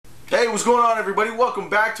what's going on, everybody? Welcome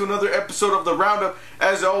back to another episode of the Roundup.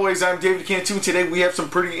 As always, I'm David Cantu. Today we have some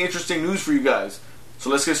pretty interesting news for you guys. So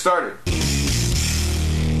let's get started.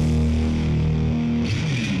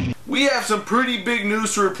 We have some pretty big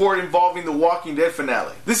news to report involving the Walking Dead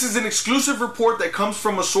finale. This is an exclusive report that comes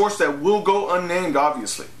from a source that will go unnamed,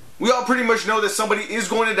 obviously. We all pretty much know that somebody is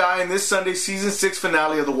going to die in this Sunday's Season 6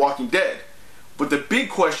 finale of The Walking Dead. But the big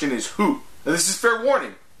question is who? Now this is fair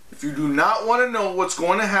warning. If you do not want to know what's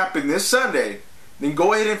going to happen this Sunday, then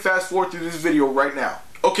go ahead and fast forward through this video right now.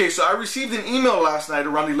 Okay, so I received an email last night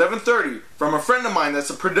around 11:30 from a friend of mine that's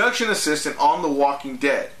a production assistant on The Walking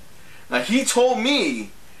Dead. Now he told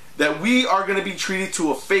me that we are going to be treated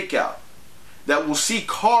to a fake out. That we'll see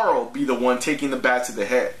Carl be the one taking the bat to the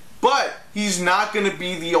head. But he's not going to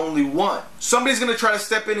be the only one. Somebody's going to try to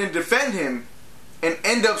step in and defend him and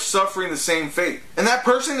end up suffering the same fate. And that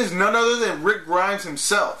person is none other than Rick Grimes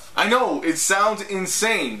himself. I know, it sounds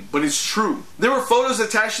insane, but it's true. There were photos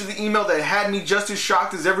attached to the email that had me just as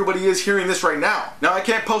shocked as everybody is hearing this right now. Now I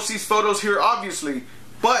can't post these photos here obviously,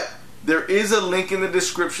 but there is a link in the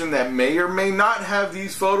description that may or may not have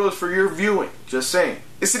these photos for your viewing. Just saying.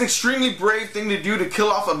 It's an extremely brave thing to do to kill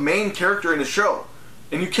off a main character in a show.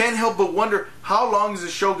 And you can't help but wonder how long is the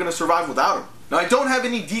show going to survive without him. Now I don't have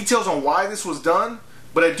any details on why this was done,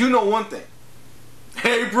 but I do know one thing.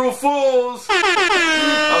 April Fools!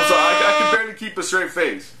 I'm sorry, I can barely keep a straight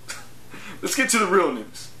face. Let's get to the real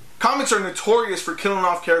news. Comics are notorious for killing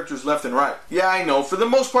off characters left and right. Yeah, I know, for the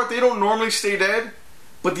most part they don't normally stay dead,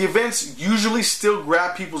 but the events usually still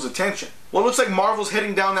grab people's attention. Well, it looks like Marvel's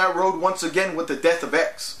heading down that road once again with the death of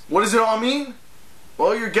X. What does it all mean?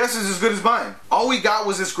 Well, your guess is as good as mine. All we got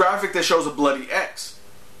was this graphic that shows a bloody X.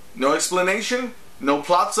 No explanation, no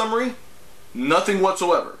plot summary, nothing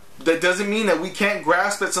whatsoever. That doesn't mean that we can't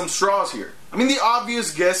grasp at some straws here. I mean, the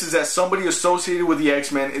obvious guess is that somebody associated with the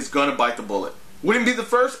X-Men is gonna bite the bullet. Wouldn't be the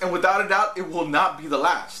first, and without a doubt, it will not be the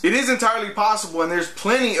last. It is entirely possible, and there's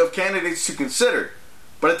plenty of candidates to consider.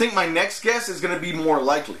 But I think my next guess is gonna be more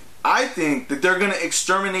likely. I think that they're gonna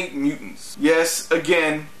exterminate mutants. Yes,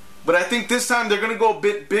 again, but I think this time they're going to go a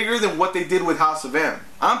bit bigger than what they did with House of M.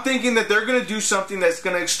 I'm thinking that they're going to do something that's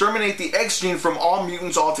going to exterminate the X gene from all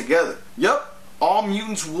mutants altogether. Yep, all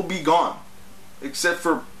mutants will be gone. Except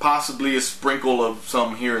for possibly a sprinkle of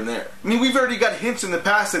some here and there. I mean, we've already got hints in the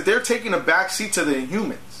past that they're taking a backseat to the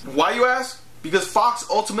Inhumans. Why, you ask? Because Fox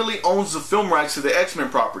ultimately owns the film rights to the X-Men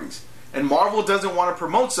properties. And Marvel doesn't want to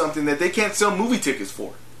promote something that they can't sell movie tickets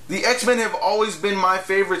for. The X-Men have always been my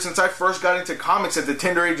favorite since I first got into comics at the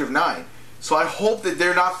tender age of 9, so I hope that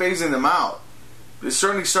they're not phasing them out. It's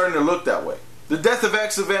certainly starting to look that way. The Death of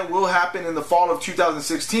X event will happen in the fall of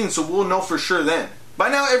 2016, so we'll know for sure then. By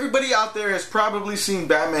now, everybody out there has probably seen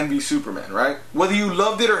Batman v Superman, right? Whether you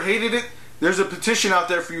loved it or hated it, there's a petition out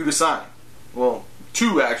there for you to sign. Well,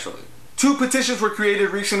 two actually. Two petitions were created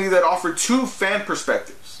recently that offer two fan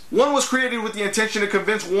perspectives. One was created with the intention to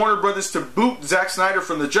convince Warner Brothers to boot Zack Snyder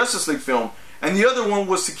from the Justice League film, and the other one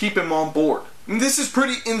was to keep him on board. And this is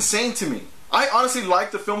pretty insane to me. I honestly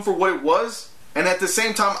liked the film for what it was, and at the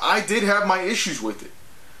same time I did have my issues with it.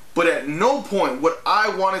 But at no point would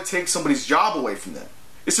I want to take somebody's job away from them.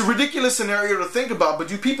 It's a ridiculous scenario to think about, but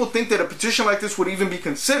do people think that a petition like this would even be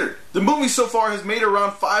considered? The movie so far has made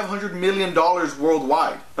around $500 million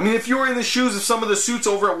worldwide. I mean, if you were in the shoes of some of the suits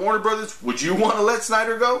over at Warner Brothers, would you want to let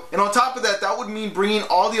Snyder go? And on top of that, that would mean bringing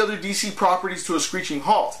all the other DC properties to a screeching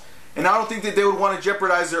halt. And I don't think that they would want to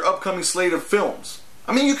jeopardize their upcoming slate of films.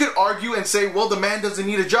 I mean, you could argue and say, well, the man doesn't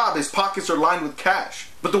need a job, his pockets are lined with cash.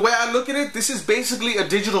 But the way I look at it, this is basically a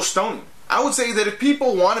digital stoning. I would say that if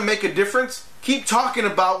people want to make a difference, keep talking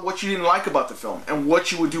about what you didn't like about the film and what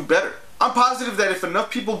you would do better. I'm positive that if enough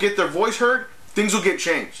people get their voice heard, things will get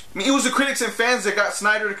changed. I mean, it was the critics and fans that got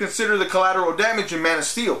Snyder to consider the collateral damage in Man of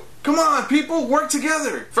Steel. Come on, people, work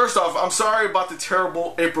together. First off, I'm sorry about the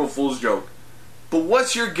terrible April Fool's joke. But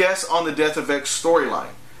what's your guess on the Death of X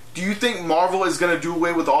storyline? Do you think Marvel is going to do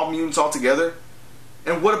away with all mutants altogether?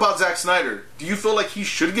 And what about Zack Snyder? Do you feel like he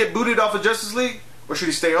should get booted off of Justice League? Or should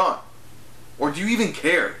he stay on? Or do you even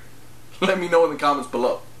care? Let me know in the comments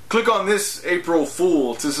below. Click on this April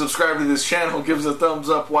Fool to subscribe to this channel. Give us a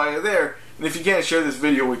thumbs up while you're there. And if you can, share this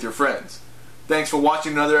video with your friends. Thanks for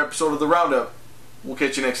watching another episode of The Roundup. We'll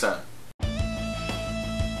catch you next time.